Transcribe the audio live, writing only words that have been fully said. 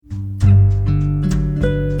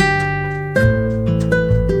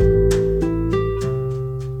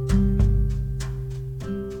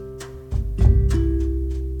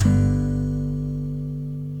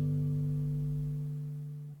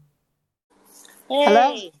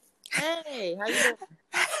Hello? Hey, hey, how you doing?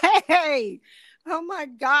 Hey! Oh my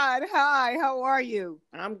God. Hi, how are you?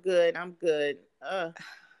 I'm good. I'm good. I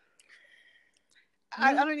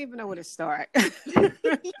don't even know where to start. I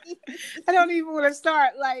don't even want to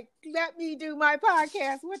start. Like, let me do my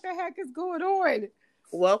podcast. What the heck is going on?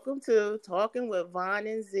 Welcome to Talking with Vaughn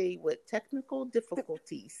and Z with technical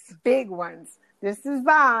difficulties. Big ones. This is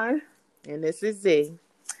Vaughn. And this is Z.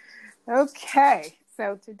 Okay.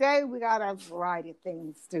 So today we got a variety of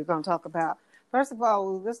things we're going to talk about. First of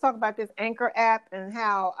all, let's talk about this Anchor app and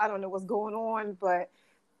how I don't know what's going on, but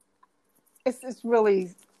it's really,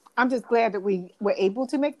 I'm just glad that we were able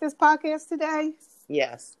to make this podcast today.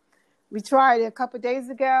 Yes. We tried it a couple of days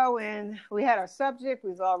ago and we had our subject. We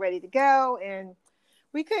was all ready to go and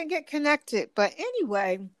we couldn't get connected. But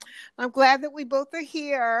anyway, I'm glad that we both are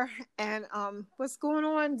here. And what's going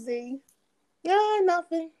on, Z? Yeah,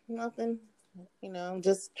 nothing. Nothing. I'm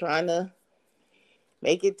just trying to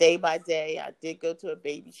make it day by day. I did go to a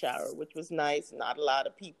baby shower, which was nice. Not a lot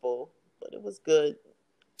of people, but it was good.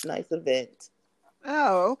 Nice event.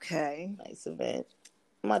 Oh, okay. Nice event.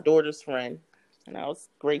 My daughter's friend. And I was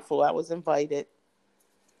grateful I was invited.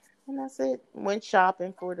 And that's it. Went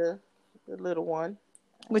shopping for the little one.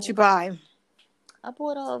 What you buy? I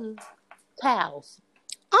bought towels.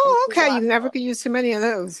 Oh, okay. You never could use too many of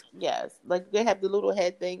those. Yes, like they have the little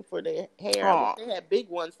head thing for the hair. I wish Oh, they had big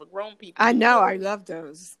ones for grown people. I know. I love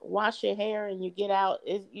those. Wash your hair and you get out.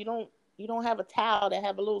 You don't have a towel that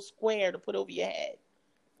have a little square to put over your head.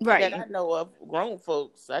 Right. That I know of grown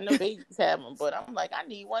folks. I know babies have them, but I'm like, I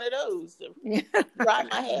need one of those to dry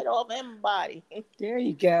my head off and my body. There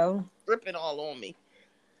you go. Dripping all on me.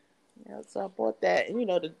 Yeah, so I bought that,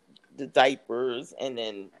 and the diapers, and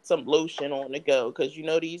then some lotion on the go, because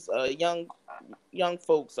these young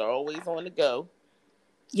folks are always on the go.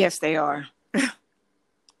 Yes, they are. So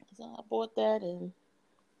I bought that, and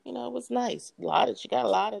it was nice. She got a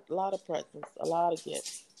lot of presents, a lot of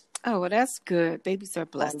gifts. Oh, well, that's good. Babies are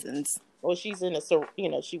blessings. Well, she's in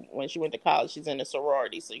when she went to college, she's in a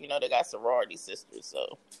sorority, so they got sorority sisters.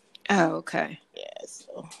 So. Oh, okay. Yeah,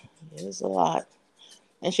 so it's a lot.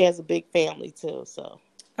 And she has a big family, too, so.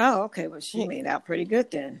 Oh, okay. Well, she made out pretty good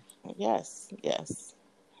then. Yes.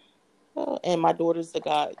 Oh, and my daughter's the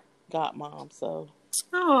godmom, so.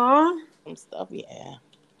 Aw. Some stuff, yeah.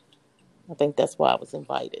 I think that's why I was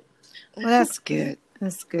invited. Well, that's good.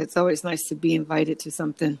 That's good. It's always nice to be invited to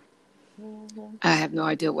something. Mm-hmm. I have no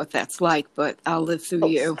idea what that's like, but I'll live through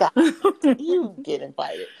you. You get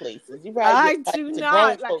invited places. I do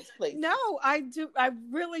not. No, I do. I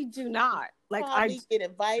really do not. Like I get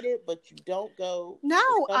invited, but you don't go.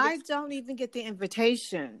 No, I don't even get the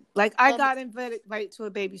invitation. Like I got invited to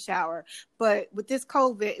a baby shower, but with this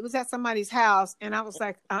COVID, it was at somebody's house, and I was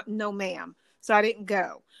like, "No, ma'am." So I didn't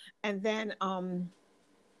go. And then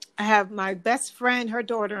I have my best friend, her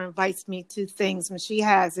daughter invites me to things when she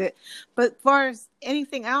has it. But as far as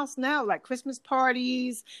anything else, no, like Christmas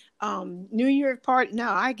parties, New Year's party, no,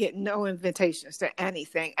 I get no invitations to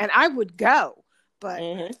anything. And I would go, but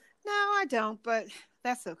no, I don't. But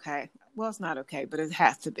that's okay. Well, it's not okay, but it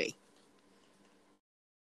has to be.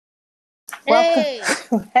 Hey,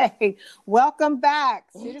 hey, welcome back.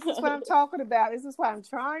 See, this is what I'm talking about. This is why I'm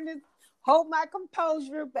trying to hold my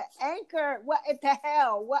composure, but Anchor, what the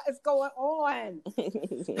hell? What is going on?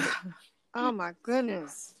 Oh my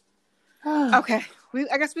goodness. Okay,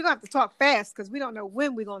 I guess we're gonna have to talk fast because we don't know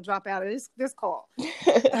when we're gonna drop out of this call.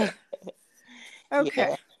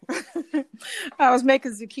 Okay. I was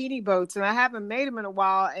making zucchini boats and I haven't made them in a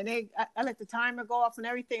while, and I let the timer go off and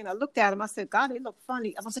everything, and I looked at them. I said, God, they look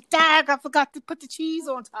funny. I was like, dag, I forgot to put the cheese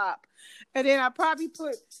on top. And then I probably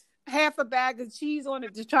put half a bag of cheese on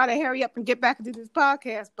it to try to hurry up and get back into this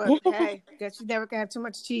podcast. But hey, guess you never can have too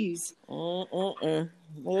much cheese. Well,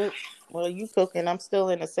 you cooking. I'm still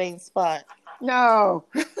in the same spot. No.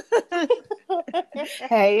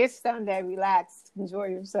 Hey, it's Sunday. Relax. Enjoy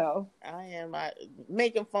yourself. I am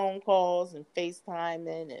making phone calls and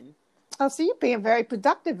FaceTiming and. Oh, so you're being very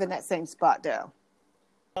productive in that same spot, though.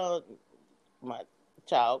 My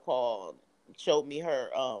child called, showed me her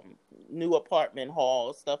new apartment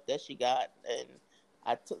haul stuff that she got, and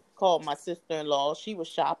I called my sister-in-law. She was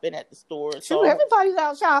shopping at the store. So everybody's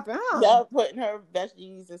out shopping, huh? Yeah, putting her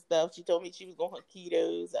veggies and stuff. She told me she was going to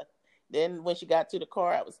Ketos. Then when she got to the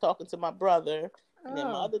car, I was talking to my brother. And then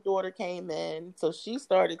my other daughter came in, so she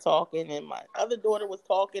started talking, and my other daughter was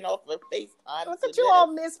talking off of FaceTime. Look at you all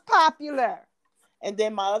Miss Popular. And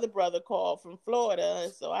then my other brother called from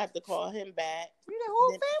Florida, so I have to call him back. The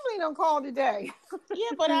whole family don't call today.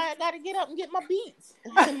 Yeah, but I got to get up and get my beets.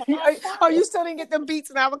 Oh, you still didn't get them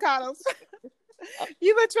beets and avocados?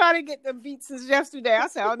 You been trying to get them beats since yesterday. I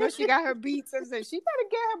said, oh no, she got her beats. I said, she better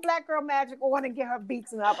get her Black Girl Magic on and get her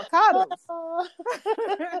beets and avocados.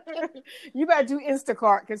 You better do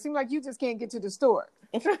Instacart because it seems like you just can't get to the store.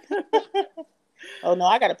 Oh no,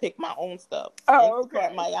 I gotta pick my own stuff. Oh, okay.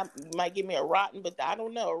 Might give me a rotten, but I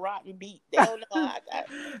don't know, a rotten beet. They don't know. I got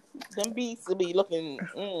them beets will be looking.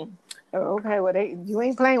 Oh, okay, well you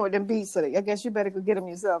ain't playing with them beets, so I guess you better go get them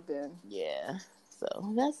yourself then. Yeah.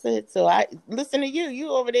 So that's it. So I listen to you. You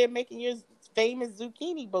over there making your famous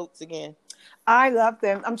zucchini boats again. I love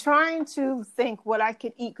them. I'm trying to think what I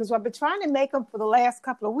could eat because I've been trying to make them for the last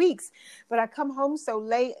couple of weeks, but I come home so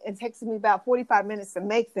late. It takes me about 45 minutes to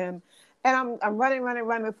make them. And I'm running.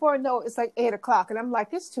 Before I know it, it's like 8:00. And I'm like,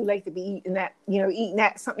 it's too late to be eating that,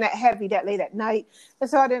 something that heavy that late at night. And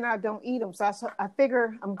so then I don't eat them. So I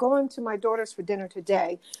figure I'm going to my daughter's for dinner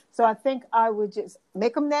today. So I think I would just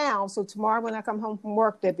make them now. So tomorrow when I come home from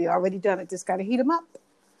work, they'll be already done. I just got to heat them up.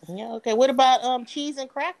 Yeah. Okay. What about cheese and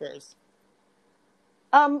crackers?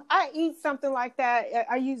 I eat something like that.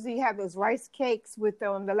 I usually have those rice cakes with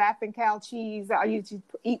the Laughing Cow cheese. I usually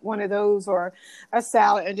eat one of those or a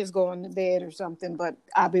salad and just go on the bed or something. But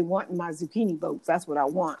I've been wanting my zucchini boats. That's what I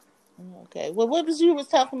want. Okay. Well, what was you was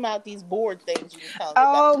talking about these board things you were telling me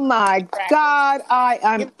about? Oh my God, I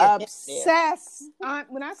am obsessed.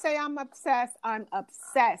 When I say I'm obsessed, I'm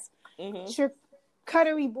obsessed.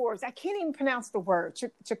 Charcuterie boards. I can't even pronounce the word.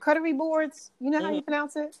 Charcuterie boards. You know how you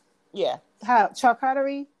pronounce it? Yeah. How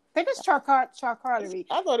charcuterie? I think it's charcuterie.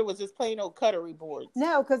 I thought it was just plain old cuttery boards.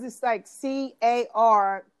 No, because it's like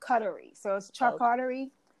CAR cuttery. So it's charcuterie.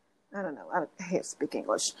 Okay. I don't know. I can't speak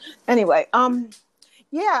English. Anyway,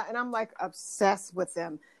 yeah, and I'm like obsessed with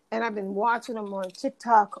them. And I've been watching them on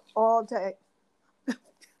TikTok all day.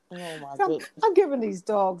 Oh my goodness. I'm giving these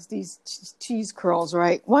dogs these cheese curls,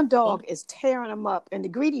 right? One dog is tearing them up, and the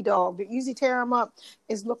greedy dog that usually tear them up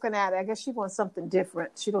is looking at it. I guess she wants something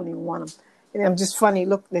different. She don't even want them. And I'm just funny.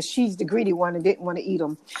 Look, that she's the greedy one and didn't want to eat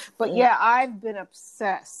them. But yeah, I've been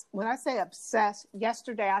obsessed. When I say obsessed,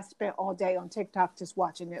 yesterday I spent all day on TikTok just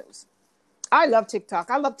watching news. I love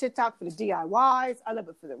TikTok. I love TikTok for the DIYs. I love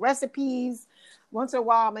it for the recipes. Once in a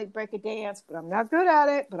while, I break a dance, but I'm not good at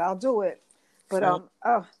it. But I'll do it. But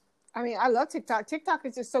I love TikTok. TikTok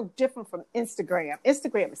is just so different from Instagram.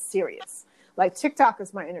 Instagram is serious. Like TikTok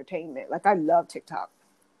is my entertainment. Like I love TikTok.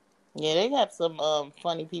 Yeah, they got some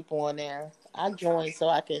funny people on there. I joined so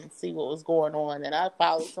I can see what was going on, and I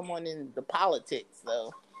followed someone in the politics.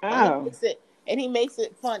 So and he makes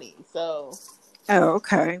it funny. So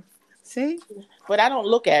okay. See, but I don't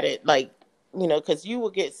look at it like because you will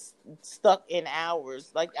get stuck in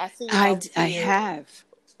hours. Like I see. I have.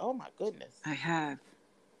 Oh my goodness. I have.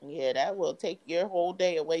 Yeah, that will take your whole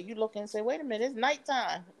day away. You look and say, wait a minute, it's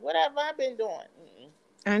nighttime. What have I been doing?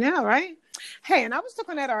 I know, right? Hey, and I was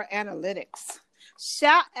looking at our analytics.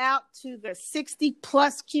 Shout out to the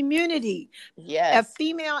 60+ community. Yes. Of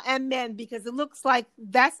female and men, because it looks like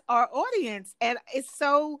that's our audience. And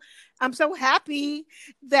I'm so happy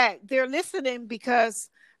that they're listening because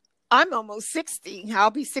I'm almost 60.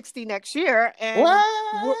 I'll be 60 next year. And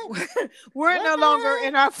we're no longer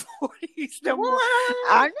in our 40s no more.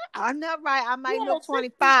 I'm not right. I might look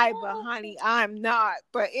 25, but honey, I'm not.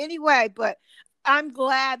 But anyway, I'm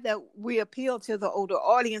glad that we appeal to the older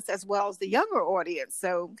audience as well as the younger audience.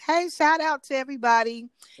 So, hey, shout out to everybody.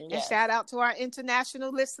 Yes. And shout out to our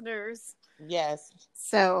international listeners. Yes.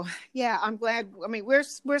 So, yeah, I'm glad. I mean, we're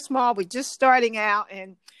small. We're just starting out,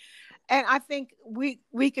 and I think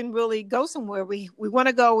we can really go somewhere. We want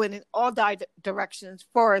to go in all directions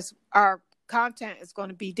for us. Our content is going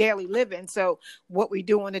to be daily living. So what we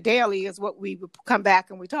do on the daily is what we come back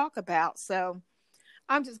and we talk about. So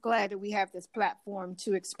I'm just glad that we have this platform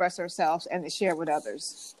to express ourselves and to share with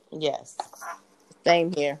others. Yes.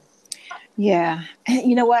 Same here. Yeah.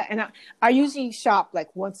 You know what? And I usually shop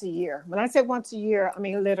like once a year. When I say once a year, I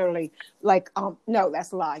mean literally like, no,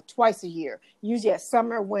 that's a lie. Twice a year. Usually at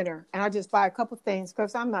summer, winter. And I just buy a couple things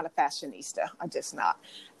because I'm not a fashionista. I'm just not.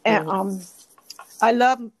 And I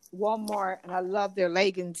love Walmart and I love their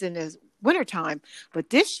leggings in the wintertime. But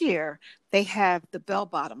this year they have the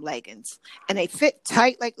bell-bottom leggings and they fit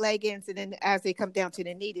tight like leggings. And then as they come down to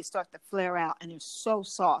the knee, they start to flare out and they're so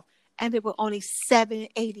soft. And they were only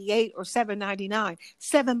 $7.88 or $7.99,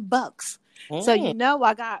 $7. So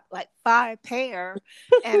I got like 5 pair,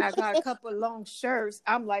 and I got a couple of long shirts.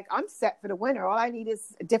 I'm like, I'm set for the winter. All I need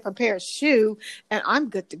is a different pair of shoe, and I'm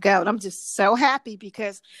good to go. And I'm just so happy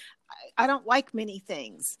because I don't like many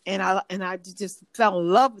things, and I just fell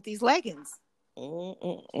in love with these leggings.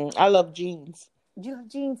 I love jeans. You love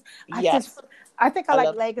jeans? Yes, I think I I like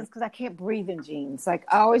love. leggings because I can't breathe in jeans. Like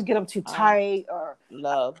I always get them too I tight or.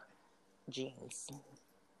 love jeans.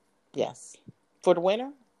 Yes, for the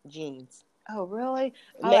winter, jeans. Oh, really?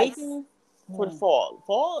 I like. Leggings for the Hmm. fall.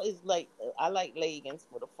 Fall is like I like leggings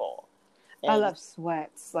for the fall. I And love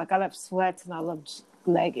sweats. Like I love sweats and I love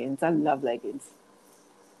leggings. I love leggings.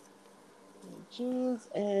 jeans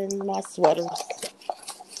and my sweaters.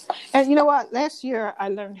 And you know what? Last year I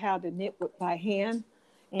learned how to knit by hand,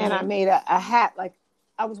 and I Hmm. made a hat. Like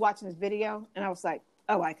I was watching this video, and I was like,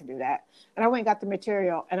 "Oh, I can do that." And I went and got the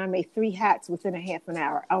material, and I made 3 hats within a half an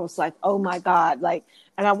hour. I was like, "Oh my god!" Like,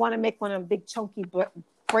 and I want to make one of them big chunky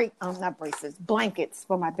not bracelets, blankets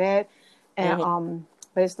for my bed, and Hmm.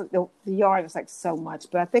 but it's the yarn is like so much.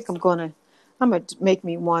 But I think I'm gonna make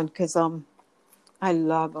me one because I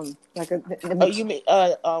love them. Like Oh, you mean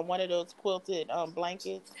one of those quilted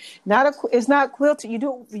blankets? it's not quilted. You I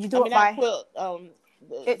do mean it not by quilt.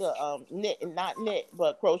 it's. The knit and not knit,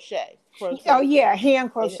 but crochet. Oh Crochet. yeah, hand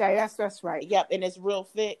And crochet. That's right. yep, and it's real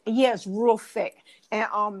thick. Yeah, it's real thick. And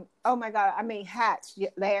oh my god, I made hats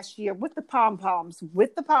last year with the pom poms,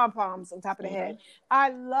 on top of the head. Hmm. I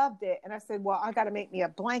loved it, and I said, well, I got to make me a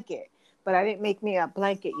blanket, but I didn't make me a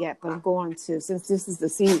blanket yet. But I'm going to since this is the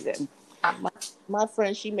season. My my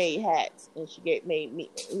friend, she made hats, and she made me,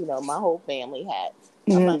 my whole family hats.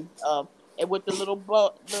 I'm like, Mm, and with the little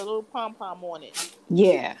pom pom on it.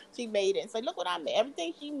 yeah, She made it and say, look what I made.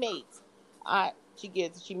 Everything she makes,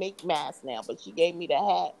 she make masks now, but she gave me the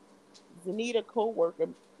hat. Zanita coworker,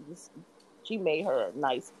 she made her a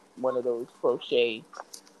nice one of those crochet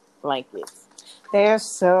blankets, they're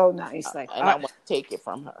so nice. Like, and I want to take it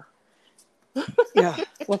from her. yeah.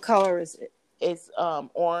 What color is it? It's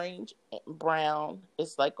orange and brown.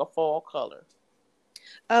 It's like a fall color.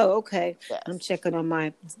 Oh, okay. I'm Yes. checking on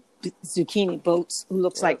my zucchini boats, who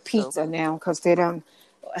looks Yeah. like So pizza now because they don't.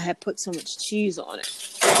 I had put so much cheese on it.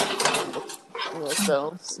 yeah.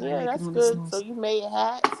 So Sorry, yeah, making that's all this good. So noise. you made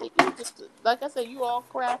hats. See, you just like I said, you all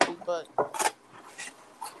crafty, but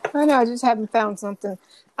I know, I just haven't found something.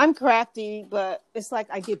 I'm crafty, but it's like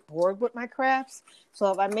I get bored with my crafts.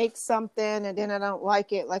 So if I make something and then I don't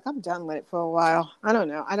like it, like I'm done with it for a while. I don't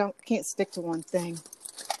know. Can't stick to one thing.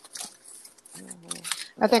 mhm,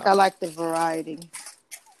 I think yeah, I like the variety.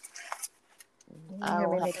 You I hear me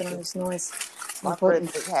don't have making all to. this noise? I'm My friend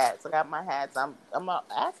putting. make hats. I got my hats. I'm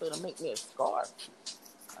asking her to make me a scarf.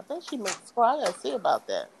 I think she makes scarf. I gotta see about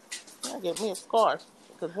that. I gotta get me a scarf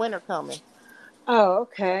because winter coming. Oh,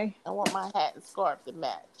 okay. I want my hat and scarf to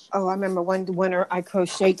match. Oh, I remember one winter I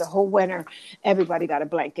crocheted the whole winter. Everybody got a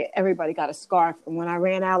blanket. Everybody got a scarf. And when I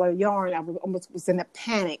ran out of yarn, I almost was in a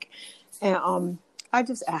panic. And I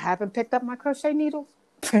haven't picked up my crochet needle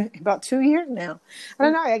about 2 years now. I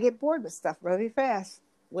don't know. I get bored with stuff really fast.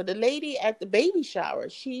 Well, the lady at the baby shower,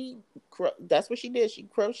 that's what she did. She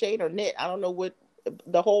crocheted or knit. I don't know what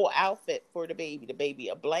the whole outfit for the baby. The baby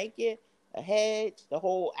a blanket, a head, the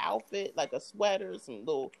whole outfit, like a sweater, some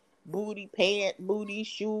little booty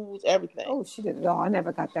shoes, everything. Oh, she did it all. I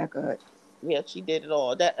never got that good. Yeah, she did it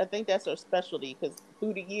all. That I think that's her specialty because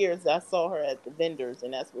through the years I saw her at the vendors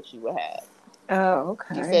and that's what she would have. Oh,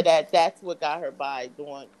 She okay. said that that's what got her by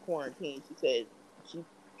during quarantine. She said she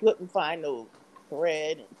couldn't find no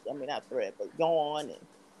thread, and I mean not thread, but yarn. And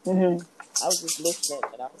Hmm. I was just listening,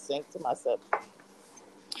 and I was saying to myself,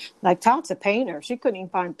 Like Todd's a painter. She couldn't even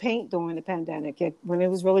find paint during the pandemic. When it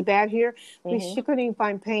was really bad here, mm-hmm. she couldn't even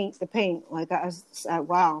find paint to paint. Like I was,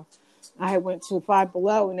 wow. I went to Five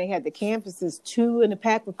Below and they had the canvases, 2 in a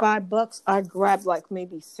pack for $5. I grabbed like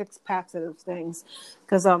maybe 6 packs of those things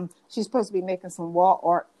because she's supposed to be making some wall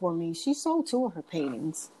art for me. She sold 2 of her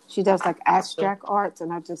paintings. She does like So, abstract arts,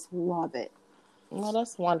 and I just love it. well,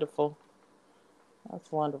 that's wonderful.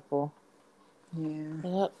 That's wonderful. Yeah.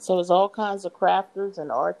 Yep. So there's all kinds of crafters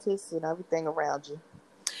and artists and everything around you.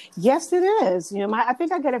 Yes, it is. I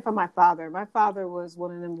think I get it from my father. My father was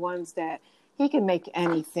one of them ones that he can make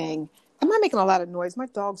anything. Am I making a lot of noise? My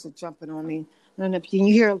dogs are jumping on me. I don't know. Can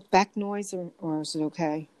you hear back noise or is it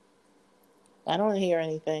okay? I don't hear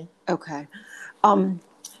anything. Okay.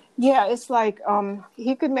 Yeah, it's like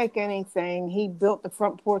he could make anything. He built the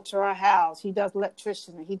front porch of our house. He does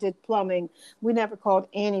electrician. He did plumbing. We never called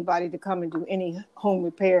anybody to come and do any home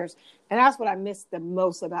repairs. And that's what I miss the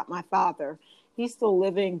most about my father. He's still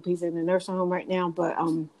living. He's in a nursing home right now, but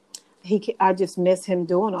I just miss him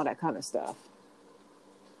doing all that kind of stuff.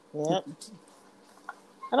 Yep.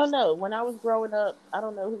 I don't know. When I was growing up, I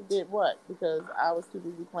don't know who did what because I was too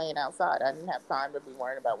busy playing outside. I didn't have time to be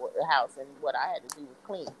worrying about what the house and what I had to do was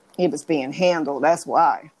clean. It was being handled. That's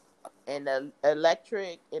why. And the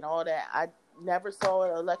electric and all that. I never saw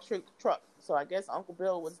an electric truck. so I guess Uncle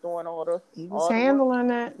Bill was doing all the He was all the work. handling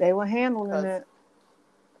it. They were handling it.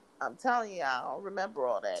 I'm telling you, I don't remember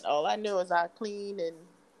all that. All I knew is I cleaned and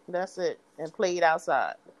that's it, and played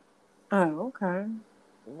outside. Oh, okay.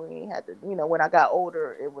 We had to, when I got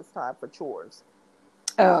older, it was time for chores.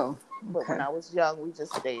 Oh, okay. But when I was young, we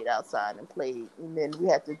just stayed outside and played. And then we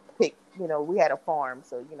had to pick, we had a farm.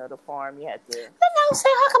 So, the farm, you had to. Say,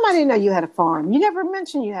 how come I didn't know you had a farm? You never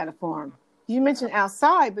mentioned you had a farm. You mentioned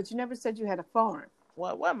outside, but you never said you had a farm.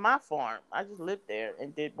 Well, it wasn't my farm. I just lived there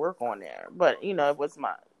and did work on there. But, it was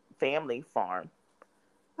my family farm.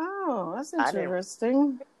 Oh, that's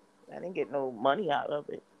interesting. I didn't get no money out of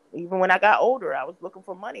it. Even when I got older, I was looking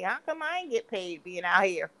for money. How come I ain't get paid being out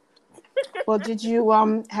here? Well, did you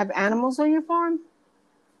have animals on your farm?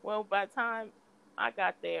 Well, by the time I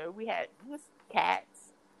got there, we had just cats.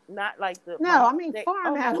 Not like the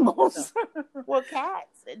farm animals. No. Well,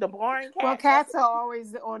 cats, the barn cats. Well, cats are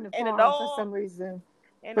always on the farm for some reason.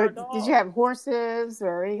 But did you have horses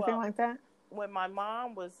or anything like that? When my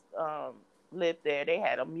mom lived there, they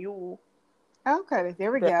had a mule. Okay,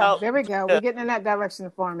 there we go. We're getting in that direction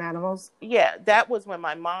of farm animals. Yeah, that was when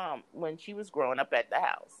my mom, when she was growing up at the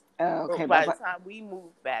house. Oh, okay. By the time we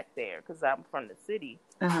moved back there, because I'm from the city,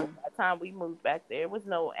 by the time we moved back there was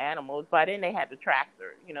no animals. By then they had the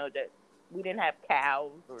tractor. That we didn't have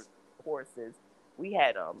cows or horses. We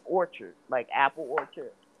had orchard, like apple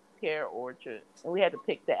orchard, pear orchard, and we had to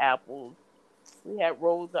pick the apples. We had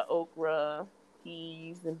rows of okra,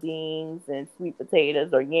 peas and beans, and sweet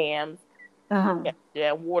potatoes or yams.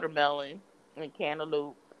 Yeah, watermelon and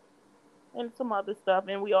cantaloupe. And some other stuff.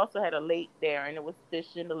 And we also had a lake there, and it was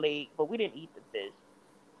fish in the lake, but we didn't eat the fish.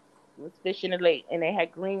 It was fish in the lake, and they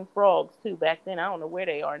had green frogs, too, back then. I don't know where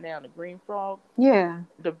they are now, the green frogs. Yeah.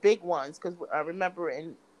 The big ones, because I remember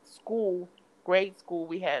in school, grade school,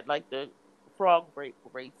 we had, like, the frog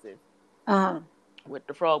races with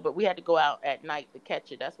the frog, but we had to go out at night to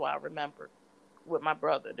catch it. That's why I remember, with my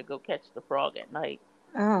brother, to go catch the frog at night.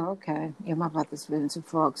 Oh, okay. Yeah, my brother's been into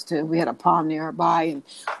frogs too. We had a pond nearby, and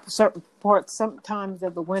certain parts, sometimes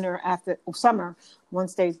of the winter after summer,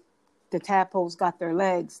 once the tadpoles got their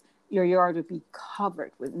legs, your yard would be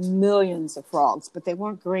covered with millions of frogs, but they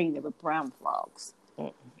weren't green; they were brown frogs.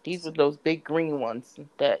 These were those big green ones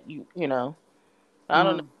that I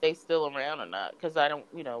don't know if they still around or not, because I don't,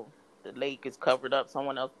 the lake is covered up.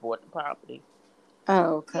 Someone else bought the property.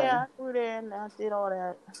 Oh, okay. Yeah, I grew there and I did all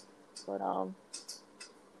that, but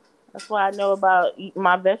that's why I know about eating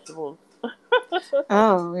my vegetables.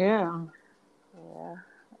 Oh, yeah. Yeah.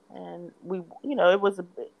 And we, it was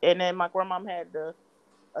and then my grandmom had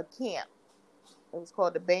a camp. It was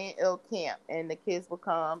called the Ban Il Camp. And the kids would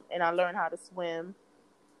come, and I learned how to swim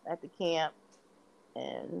at the camp.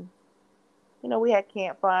 And, we had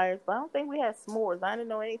campfires, but I don't think we had s'mores. I didn't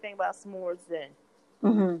know anything about s'mores then.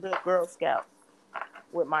 The Girl Scouts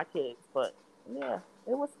with my kids. But, yeah,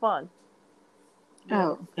 it was fun.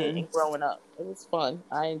 Growing up, it was fun.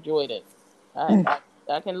 I enjoyed it. I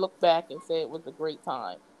can look back and say it was a great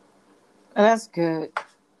time. Oh, that's good.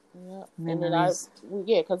 Yeah, memories. And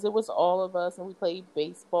then because it was all of us, and we played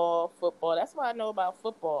baseball, football. That's why I know about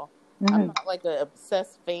football. I'm not like an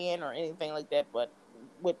obsessed fan or anything like that, but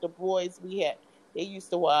with the boys they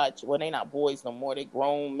used to watch. Well, they're not boys no more. They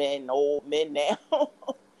grown men, old men now.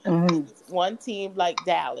 One team like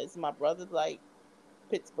Dallas. My brother like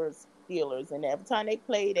Pittsburgh Steelers, and every time they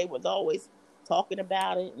played, they was always talking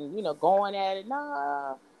about it and going at it.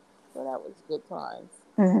 So that was good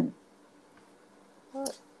times.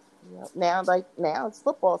 But, now it's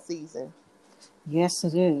football season. Yes,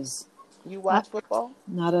 it is. You watch football?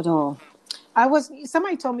 Not at all.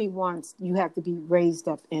 Somebody told me once you have to be raised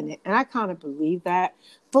up in it, and I kind of believe that.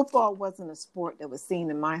 Football wasn't a sport that was seen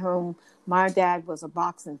in my home. My dad was a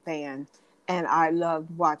boxing fan, and I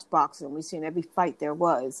loved watch boxing. We seen every fight there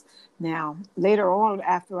was. Now, later on,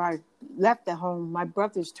 after I left the home, my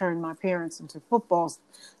brothers turned my parents into football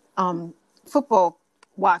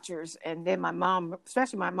watchers, and then my mom,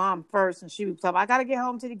 especially my mom first, and she would tell me, "I got to get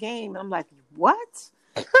home to the game." And I'm like, "What?"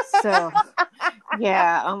 So,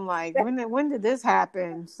 yeah, I'm like, when did this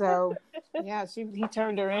happen? So, yeah, he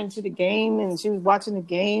turned her into the game, and she was watching the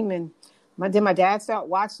game, and my dad started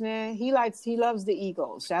watching it. He loves the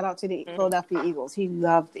Eagles. Shout out to the Philadelphia Eagles. He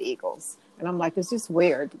loved the Eagles. And I'm like, it's just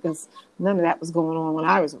weird because none of that was going on when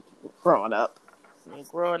I was growing up.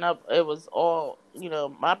 Growing up, it was all,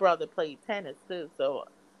 my brother played tennis too. So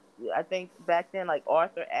I think back then, like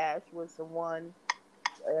Arthur Ashe was the one.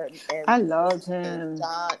 And I loved him.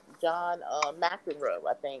 John McEnroe,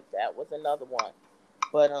 I think that was another one.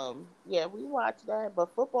 But yeah, we watched that.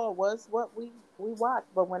 But football was what we watched.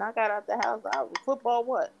 But when I got out the house, football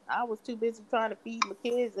what? I was too busy trying to feed my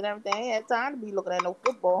kids and everything. I ain't had time to be looking at no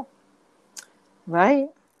football. Right.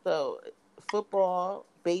 So football,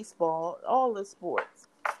 baseball, all the sports.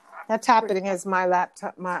 That's happening as my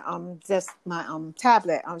laptop, my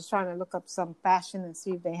tablet. I was trying to look up some fashion and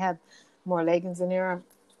see if they had more leggings in there.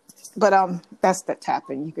 But that's the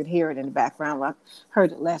tapping. You could hear it in the background. I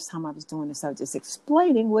heard it last time I was doing this. I was just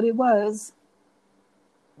explaining what it was.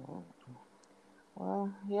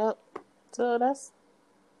 Well, yep. So that's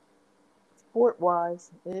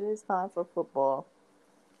sport-wise. It is time for football,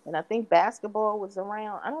 and I think basketball was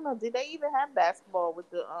around. I don't know. Did they even have basketball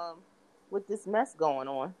with this mess going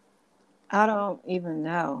on? I don't even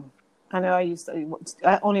know. I know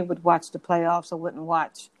I only would watch the playoffs. I wouldn't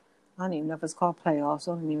watch. I don't even know if it's called playoffs.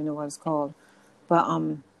 I don't even know what it's called. But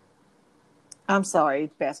I'm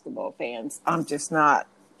sorry, basketball fans. I'm just not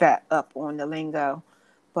that up on the lingo.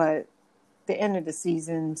 But the end of the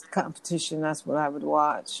season's competition, that's what I would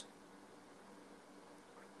watch.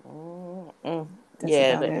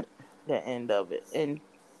 Yeah, the end of it. And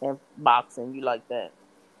boxing, you like that?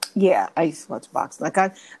 Yeah, I used to watch boxing. Like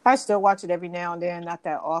I still watch it every now and then, not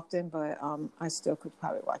that often, but I still could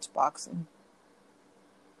probably watch boxing.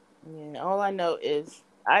 Yeah, all I know is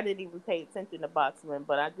I didn't even pay attention to boxing,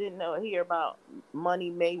 but I didn't hear about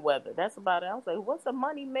Money Mayweather. That's about it. I was like, what's a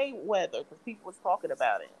Money Mayweather? Because people was talking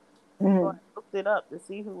about it. Mm-hmm. So I looked it up to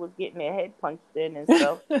see who was getting their head punched in and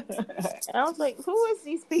stuff. And I was like, who is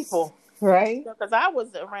these people? Right. Because I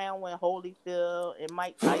was around when Holyfield and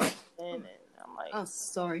Mike Tyson, and I'm like, oh,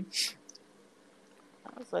 sorry.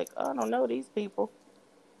 I was like, I don't know these people.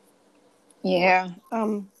 Yeah.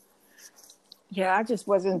 Yeah, I just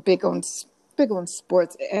wasn't big on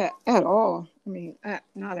sports at all. I mean,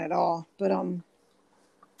 not at all. But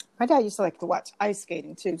my dad used to like to watch ice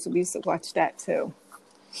skating too, so we used to watch that too.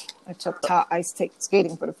 I took ice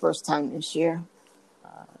skating for the first time this year.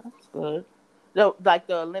 That's good. So, like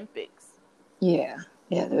the Olympics. Yeah.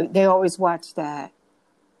 They always watch that.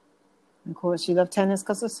 And of course, she loved tennis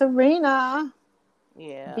because of Serena.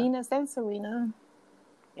 Yeah. Venus and Serena.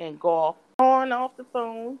 And golf. On off the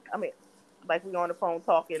phone. I mean, like we on the phone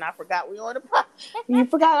talking. I forgot we on the podcast. You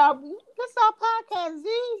forgot what's our podcast, Z?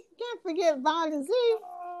 You can't forget Vaughn and Z.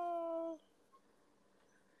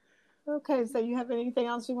 Okay, so you have anything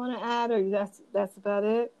else you want to add, or that's about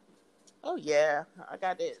it? Oh yeah, I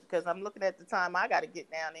got it because I'm looking at the time. I got to get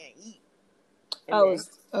down there and eat.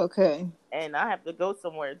 Okay. And I have to go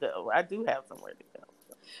somewhere though. I do have somewhere to go.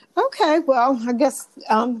 Okay, well, I guess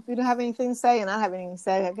if you don't have anything to say, and I don't have anything to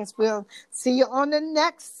say, I guess we'll see you on the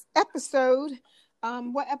next episode.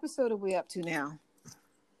 What episode are we up to now?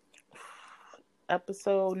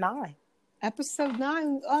 Episode 9. Episode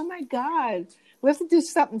 9. Oh my God, we have to do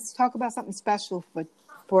something. Talk about something special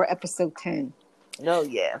for episode 10. Oh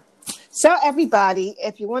yeah. So everybody,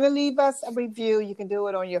 if you want to leave us a review, you can do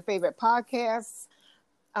it on your favorite podcast.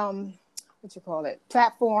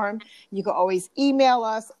 Platform. You can always email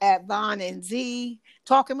us at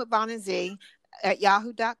Talking with Vaughn and Z at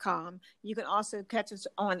yahoo.com. You can also catch us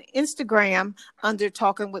on Instagram under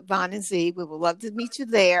Talking with Vaughn and Z. We would love to meet you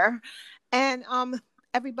there. And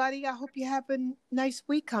everybody, I hope you have a nice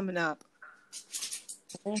week coming up.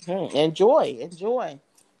 Mm-hmm. Enjoy.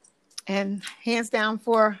 And hands down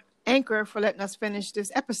for Anchor for letting us finish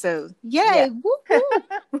this episode. Yay! Yeah. Woo-hoo.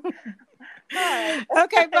 Right.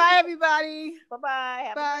 Okay, bye everybody.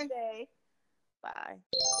 Bye-bye. Have a good day. Bye.